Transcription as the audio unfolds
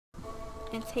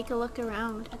and take a look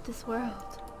around at this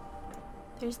world.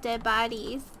 There's dead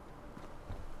bodies.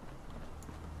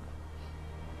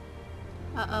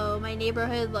 Uh-oh, my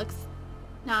neighborhood looks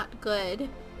not good.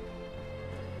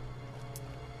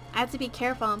 I have to be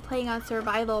careful. I'm playing on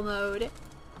survival mode.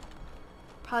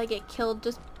 Probably get killed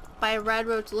just by a red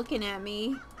roach looking at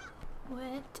me.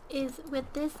 What is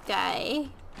with this guy?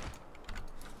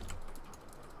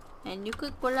 And you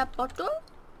could pull a bottle?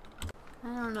 I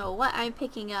don't know what I'm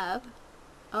picking up.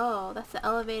 Oh, that's the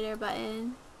elevator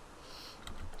button.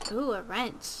 Ooh, a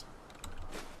wrench.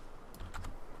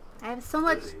 I have so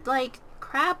much, like,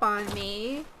 crap on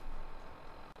me.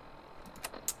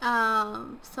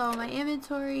 So my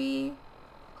inventory.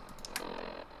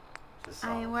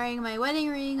 I'm wearing my wedding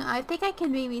ring. I think I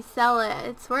can maybe sell it.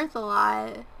 It's worth a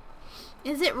lot.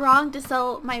 Is it wrong to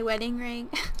sell my wedding ring?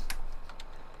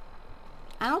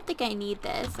 I don't think I need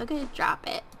this. I'm gonna drop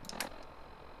it.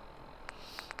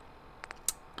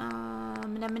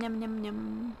 Num num num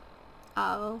num.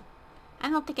 Oh. I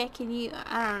don't think I can use.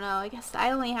 I don't know. I guess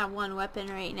I only have one weapon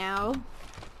right now.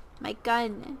 My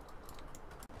gun.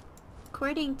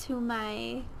 According to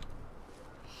my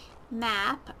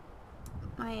map,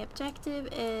 my objective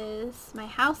is, my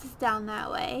house is down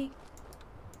that way.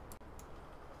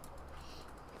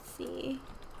 Let's see.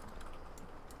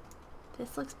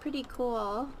 This looks pretty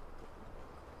cool.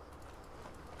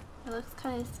 It looks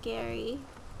kind of scary.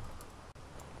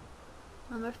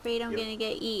 I'm afraid I'm gonna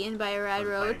get eaten by a red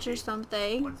roach or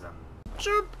something.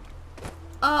 Chirp!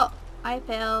 Oh, I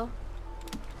fell.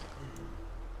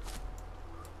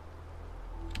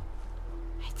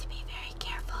 I have to be very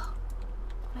careful.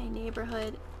 My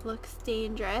neighborhood looks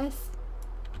dangerous.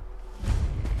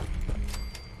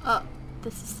 Oh,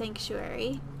 this is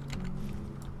sanctuary.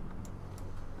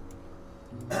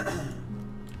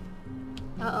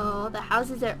 Uh-oh, the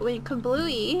houses are in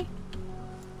Kabloouey.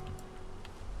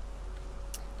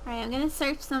 Alright, I'm gonna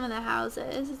search some of the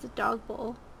houses. It's a dog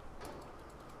bowl.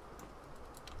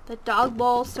 The dog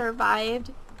bowl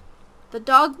survived. The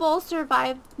dog bowl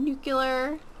survived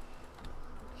nuclear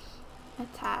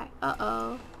attack.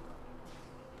 Uh-oh.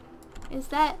 Is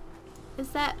that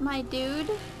my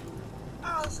dude?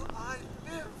 As I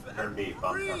live and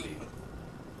breathe.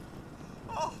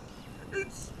 Oh,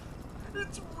 it's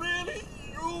really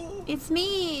you. It's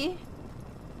me.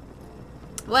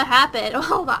 What happened?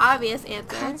 Well, the obvious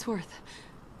answer. Codsworth,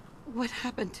 what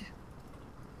happened to...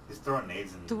 He's throwing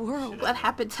nades in the world? What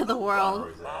happened to the world?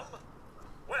 Mum?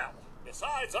 Well,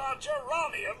 besides our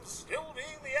geraniums still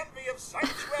being the envy of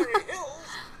Sanctuary Hills,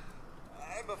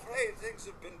 I'm afraid things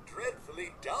have been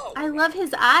dreadfully dull. I love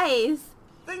his eyes.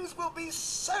 Things will be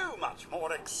so much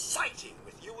more exciting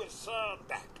with you and Sir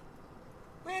back.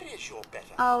 Where is your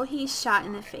better? Oh, he's shot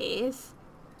in the face.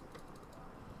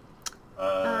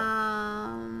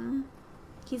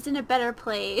 He's in a better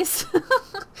place.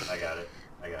 I got it.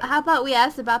 How about we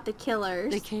ask about the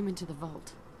killers? They came into the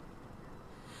vault.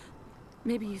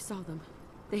 Maybe you saw them.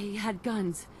 They had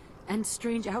guns and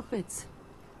strange outfits.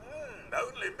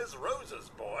 Only Miss Rosa's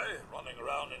boy running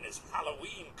around in his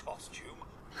Halloween costume.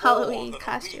 Halloween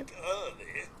costume. A week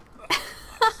early.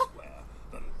 I swear,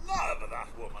 the nerve of that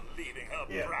woman leaving her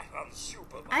brat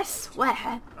unsupervised. I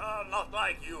swear. Not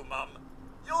like you, Mum.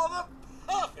 You're the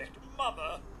perfect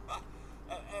mother.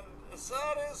 And Sir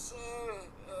is,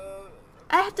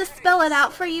 I have to spell it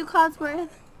out for you,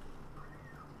 Codsworth.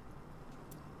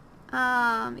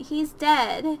 He's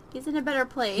dead. He's in a better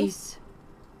place. He's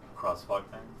crossfog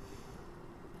thing.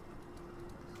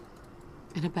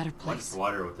 in a better place. One's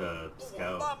water with a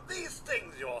scout. Mum, these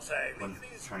things you're saying. One's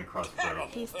these trying to cross the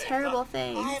These terrible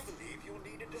things. I believe you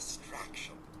need a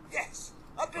distraction. Yes,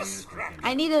 a distraction.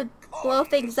 I need to blow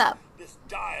things up. This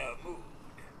dire mood.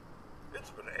 It's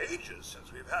been ages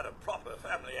since we've had a proper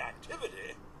family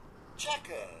activity.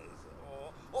 Checkers,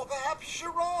 or perhaps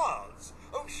charades.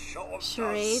 Oh, Shaun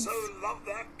Charades. does so love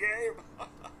that game.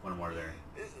 One more there.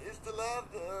 Is the lad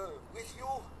with you?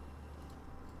 Oh,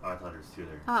 I thought there was two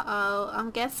there. Uh-oh. I'm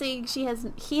guessing he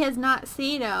has not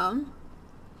seen him.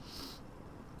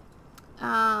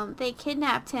 They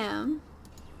kidnapped him.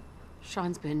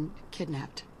 Shaun's been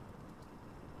kidnapped.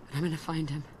 And I'm gonna find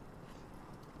him.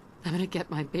 I'm gonna get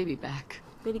my baby back.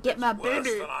 Gonna get my Worse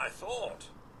baby. than I thought.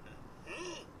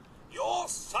 You're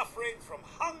suffering from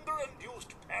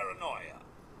hunger-induced paranoia.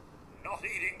 Not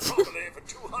eating properly for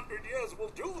 200 years will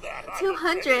do that.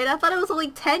 200? I thought it was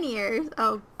only 10 years.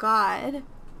 Oh, God.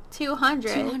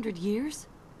 200. 200 years?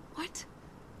 What?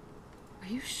 Are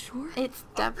you sure? It's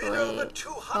A bit over definitely...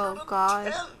 210, Oh,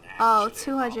 God. Oh, actually.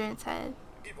 210.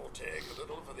 Give or take a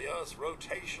little for the Earth's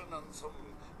rotation and some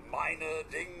minor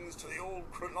dings to the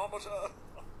old chronometer.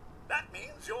 That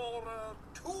means you're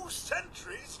 2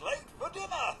 centuries late for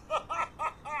dinner.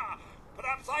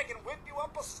 Perhaps I can whip you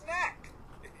up a snack.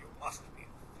 You must be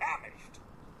famished.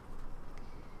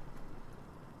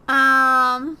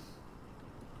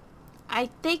 I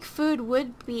think food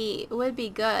would be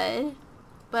good.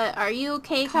 But are you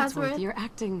okay, Codsworth? You're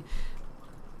acting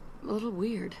a little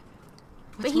weird.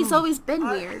 But he's always been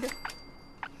weird.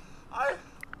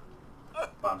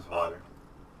 Bombs water.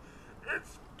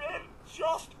 It's been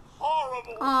just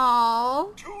horrible.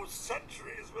 Aww. 2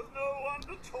 centuries with no one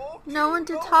to talk to. No one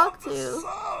to no talk one to.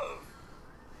 Serve.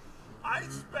 I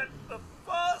spent the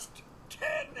first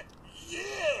 10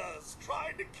 years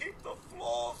trying to keep the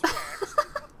floors waxed.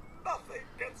 Nothing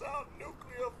gets out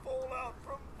nuclear fallout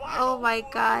from vinyl. Oh my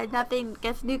god, nothing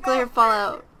gets nuclear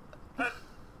fallout. And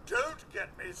don't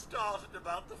get me started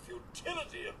about the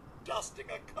futility of dusting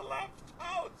a collapsed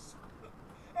house.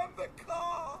 And the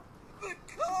car.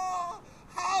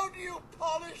 How do you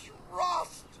polish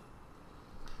rust?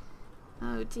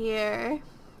 Oh dear.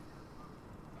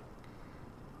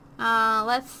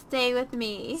 Let's stay with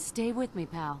me. Stay with me,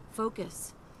 pal.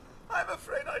 Focus. I'm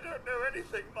afraid I don't know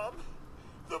anything, Mum.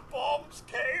 The bombs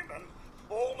came and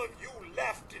all of you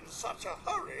left in such a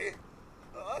hurry.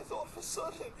 I thought for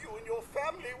certain you and your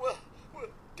family were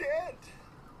dead.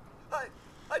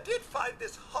 I did find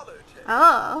this holotape.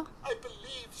 Oh. I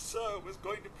believe Sir was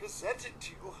going to present it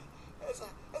to you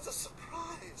as a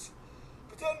surprise.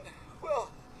 But then,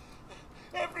 well,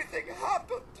 everything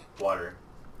happened. Water.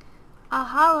 A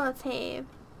holotape.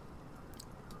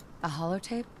 A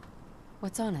holotape?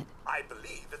 What's on it? I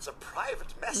believe it's a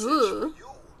private message Ooh. for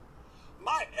you.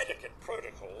 My etiquette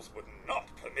protocols would not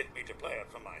permit me to play it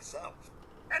for myself.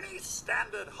 Any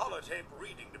standard holotape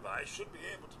reading device should be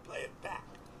able to play it back.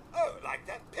 Oh, like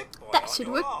that Pip-Boy That on should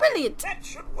your work arm. brilliant. That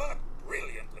should work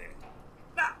brilliantly.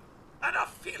 Now,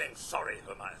 enough feeling sorry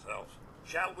for myself.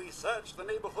 Shall we search the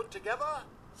neighborhood together?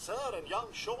 Sir and young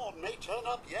Shaun may turn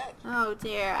up yet. Oh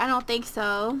dear, I don't think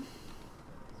so.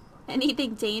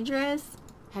 Anything dangerous?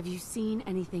 Have you seen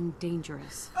anything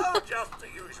dangerous? Oh, just the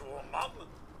usual, Mum.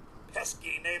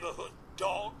 Pesky neighborhood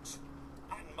dogs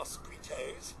and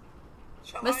mosquitoes.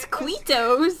 Shall I investigate?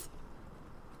 Mosquitoes?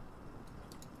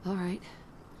 All right.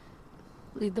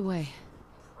 Lead the way.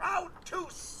 Proud to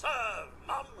serve,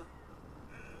 Mum.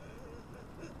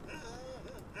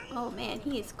 Oh man,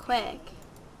 he is quick.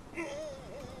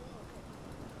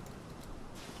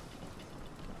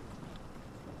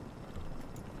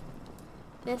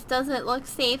 This doesn't look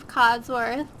safe,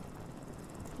 Codsworth.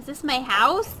 Is this my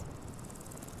house?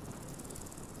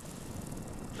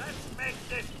 Let's make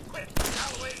this quick,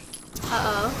 shall we?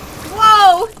 Uh-oh.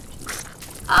 Whoa!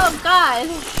 Oh god.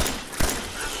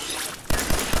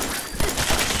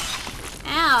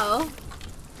 Ow.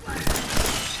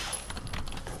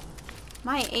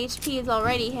 My HP is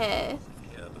already hit.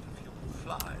 Here, but a few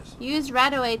flies. Use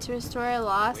Radaway to restore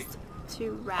lost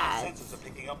to My rats. senses are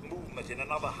picking up movement in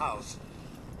another house.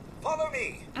 Follow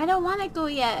me. I don't want to go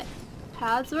yet.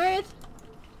 Codsworth?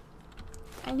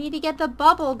 I need to get the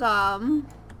bubble gum.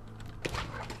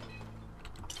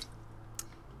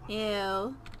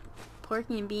 Ew. Pork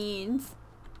and beans.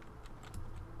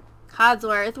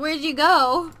 Codsworth, where'd you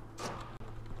go?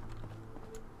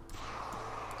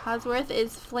 Codsworth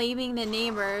is flaming the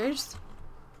neighbors.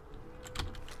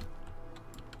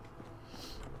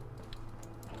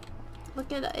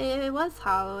 Look at it. It was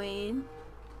Halloween.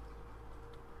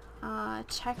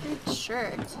 Checkered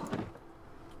shirt.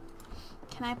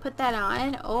 Can I put that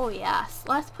on? Oh yes.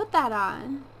 Let's put that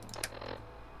on.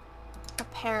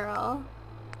 Apparel.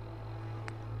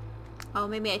 Oh,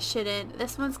 maybe I shouldn't.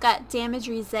 This one's got damage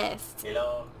resist.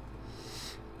 Hello.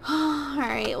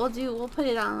 Alright, we'll put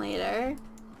it on later.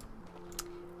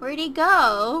 Where'd he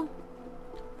go?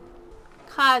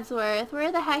 Codsworth,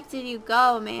 where the heck did you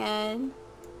go, man?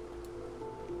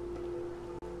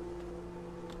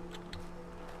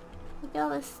 Look at all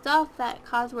the stuff that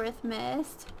Codsworth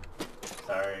missed.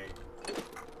 Sorry.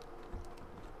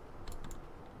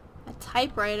 A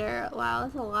typewriter. Wow,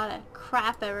 there's a lot of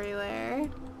crap everywhere.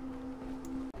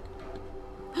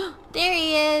 There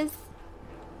he is!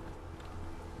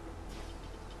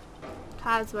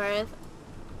 Codsworth.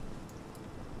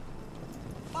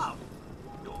 Mom,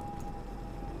 your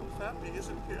family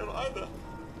isn't here either.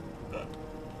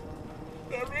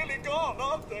 They're really gone,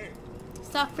 aren't they?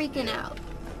 Stop freaking out.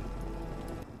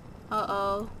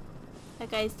 Uh-oh. That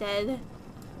guy's dead.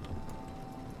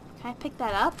 Can I pick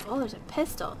that up? Oh, there's a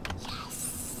pistol.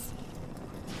 Yes!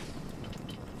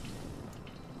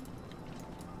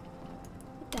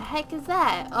 What the heck is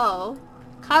that? Oh.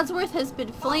 Codsworth has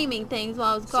been flaming things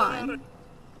while I was gone.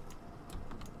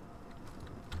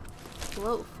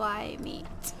 blowfly meat.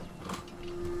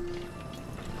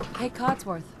 Hey,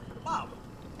 Codsworth. Mom,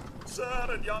 Sir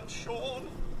and young Shaun,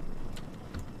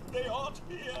 they aren't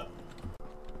here.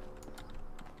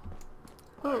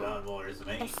 Right Ooh, on, Morris, a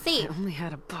mate. I safe. only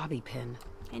had a bobby pin.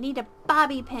 I need a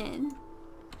bobby pin.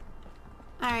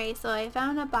 Alright, so I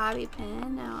found a bobby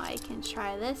pin. Now I can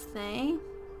try this thing.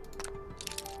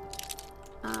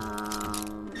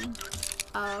 Oh,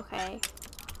 okay.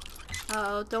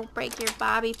 Oh, don't break your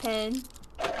bobby pin.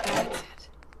 That's it.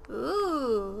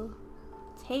 Ooh.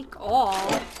 Take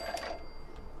all.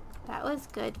 That was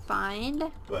good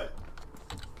find. What?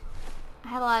 I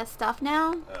have a lot of stuff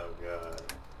now. Oh, God.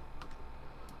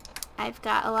 I've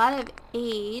got a lot of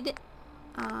aid.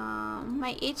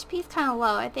 My HP's kind of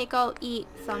low. I think I'll eat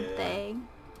something.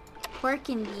 Pork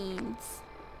and beans.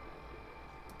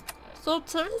 So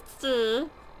tasty.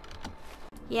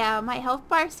 Yeah, my health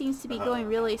bar seems to be going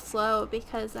really slow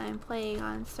because I'm playing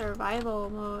on survival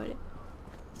mode.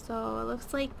 So it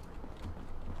looks like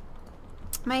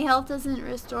my health doesn't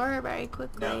restore very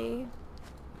quickly.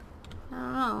 I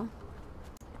don't know.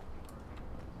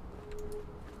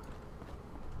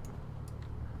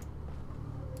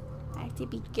 I have to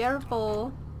be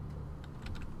careful.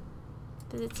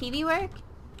 Does the TV work?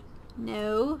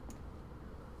 No.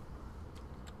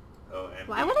 Oh, empty,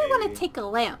 Why would I want baby. to take a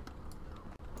lamp?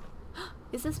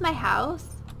 Is this my house?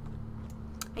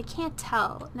 I can't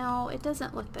tell. No, it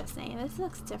doesn't look the same. This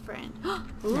looks different.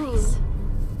 Ooh. Nice.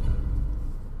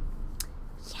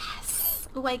 Yes!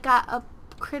 Oh, I got a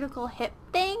critical hit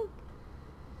thing?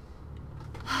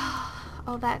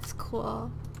 Oh, that's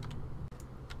cool.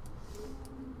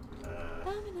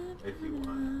 If you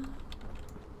want.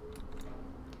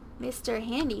 Mr.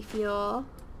 Handy Fuel.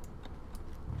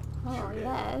 Oh, Sure did.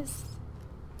 yes.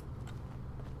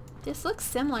 This looks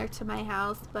similar to my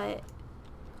house, but...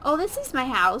 Oh, this is my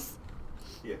house.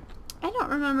 Yeah. I don't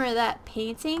remember that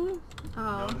painting. Oh.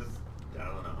 No, just, I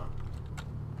don't know.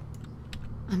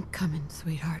 I'm coming,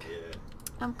 sweetheart. Yeah.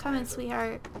 I'm coming,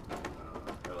 sweetheart.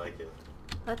 I like it.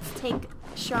 Let's take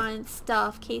Shaun's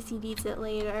stuff in case he needs it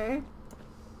later.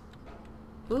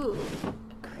 Ooh,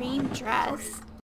 a cream dress.